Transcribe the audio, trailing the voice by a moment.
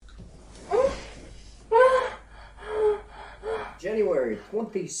January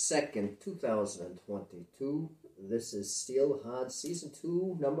 22nd, 2022. This is Steel Hard Season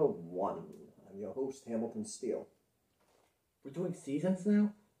 2, Number 1. I'm your host, Hamilton Steele. We're doing seasons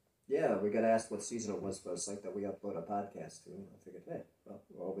now? Yeah, we got asked what season it was for a site that we upload a podcast to. I figured, hey,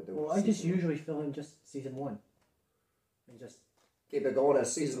 we're overdue. Well, I just usually fill in just season 1. And just... keep it going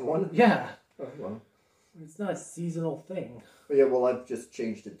as season 1? Yeah. Oh, well. It's not a seasonal thing. But yeah, well, I've just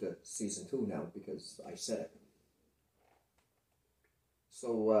changed it to season 2 now because I said it.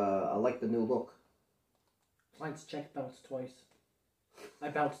 So, I like the new look. Client's check bounced twice. I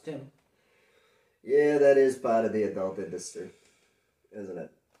bounced him. Yeah, that is part of the adult industry, isn't it?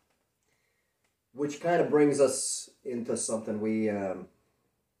 Which kind of brings us into something. We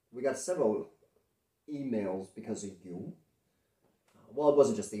got several emails because of you. Well, it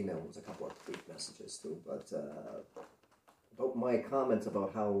wasn't just email, it was a couple of tweet messages too, but about my comments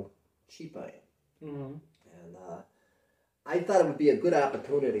about how cheap I am. Mm-hmm. And I thought it would be a good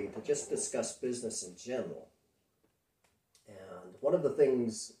opportunity to just discuss business in general. And one of the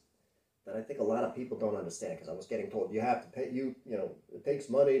things that I think a lot of people don't understand, because I was getting told you have to pay, you know, it takes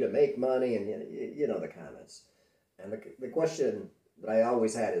money to make money, and you know the comments. And the question that I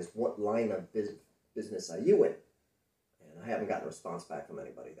always had is, what line of business are you in? And I haven't gotten a response back from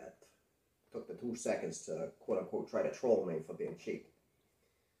anybody that took the 2 seconds to, quote-unquote, try to troll me for being cheap.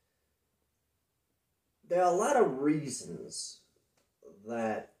 There are a lot of reasons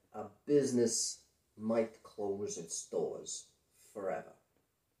that a business might close its doors forever.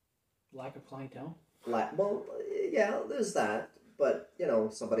 Lack of clientele? Well, yeah, there's that. But, you know,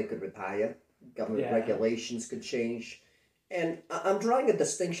 somebody could retire. Government regulations could change. And I'm drawing a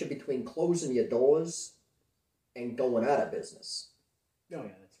distinction between closing your doors and going out of business. Oh,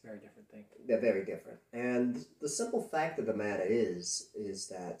 yeah, that's a very different thing. They're very different. And the simple fact of the matter is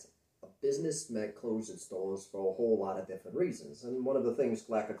that a business might close its doors for a whole lot of different reasons. And one of the things,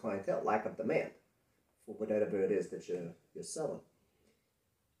 lack of clientele, lack of demand for whatever it is that you're selling.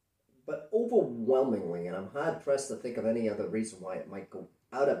 But overwhelmingly, and I'm hard-pressed to think of any other reason why it might go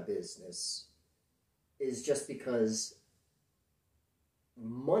out of business, is just because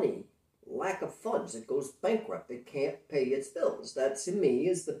money, lack of funds, it goes bankrupt, it can't pay its bills. That, to me,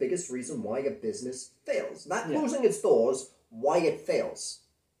 is the biggest reason why a business fails. Not closing its doors, why it fails.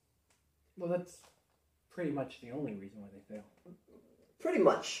 Well, that's pretty much the only reason why they fail. Pretty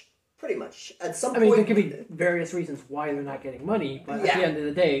much. At some point... I mean, there could be various reasons why they're not getting money, but at the end of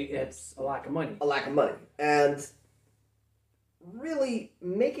the day, it's a lack of money. A lack of money. And really,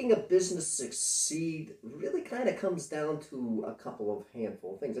 making a business succeed really kind of comes down to a couple of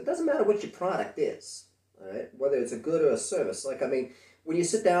handful of things. It doesn't matter what your product is, all right? Whether it's a good or a service. Like, I mean, when you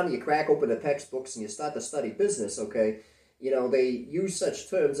sit down and you crack open the textbooks and you start to study business, okay, you know, they use such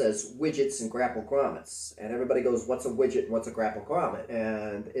terms as widgets and grapple grommets. And everybody goes, what's a widget and what's a grapple grommet?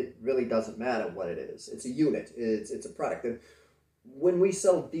 And it really doesn't matter what it is. It's a unit. It's a product. And when we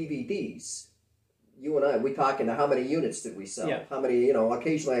sell DVDs, you and I, we talk into how many units did we sell? Yeah. How many, you know,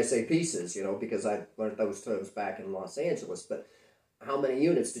 occasionally I say pieces, you know, because I learned those terms back in Los Angeles. But how many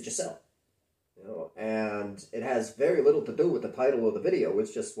units did you sell? You know, and it has very little to do with the title of the video.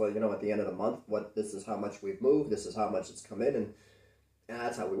 It's just, well, you know, at the end of the month, this is how much we've moved, this is how much it's come in, and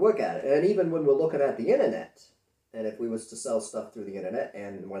that's how we work at it. And even when we're looking at the internet, and if we was to sell stuff through the internet,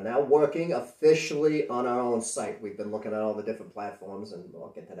 and we're now working officially on our own site, we've been looking at all the different platforms, and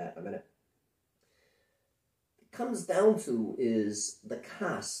I'll get to that in a minute. It comes down to is the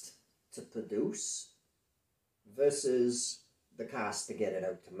cost to produce versus the cost to get it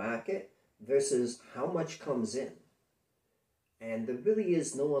out to market, versus how much comes in. And there really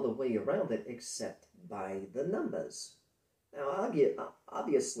is no other way around it except by the numbers. Now,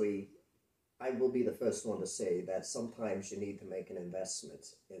 obviously, I will be the first one to say that sometimes you need to make an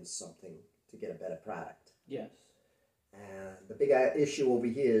investment in something to get a better product. Yes. And the big issue over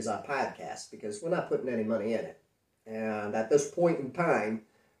here is our podcast, because we're not putting any money in it. And at this point in time,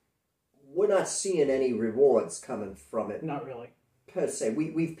 we're not seeing any rewards coming from it. Not really. Per se,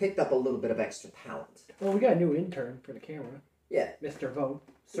 we've picked up a little bit of extra talent. Well, we got a new intern for the camera. Yeah. Mr. Vote.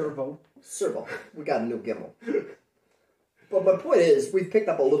 Servo. We got a new gimbal. But my point is, we've picked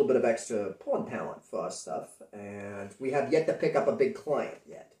up a little bit of extra porn talent for our stuff, and we have yet to pick up a big client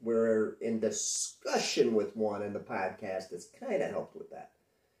yet. We're in discussion with one, and the podcast has kind of helped with that.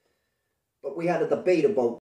 But we had a debate about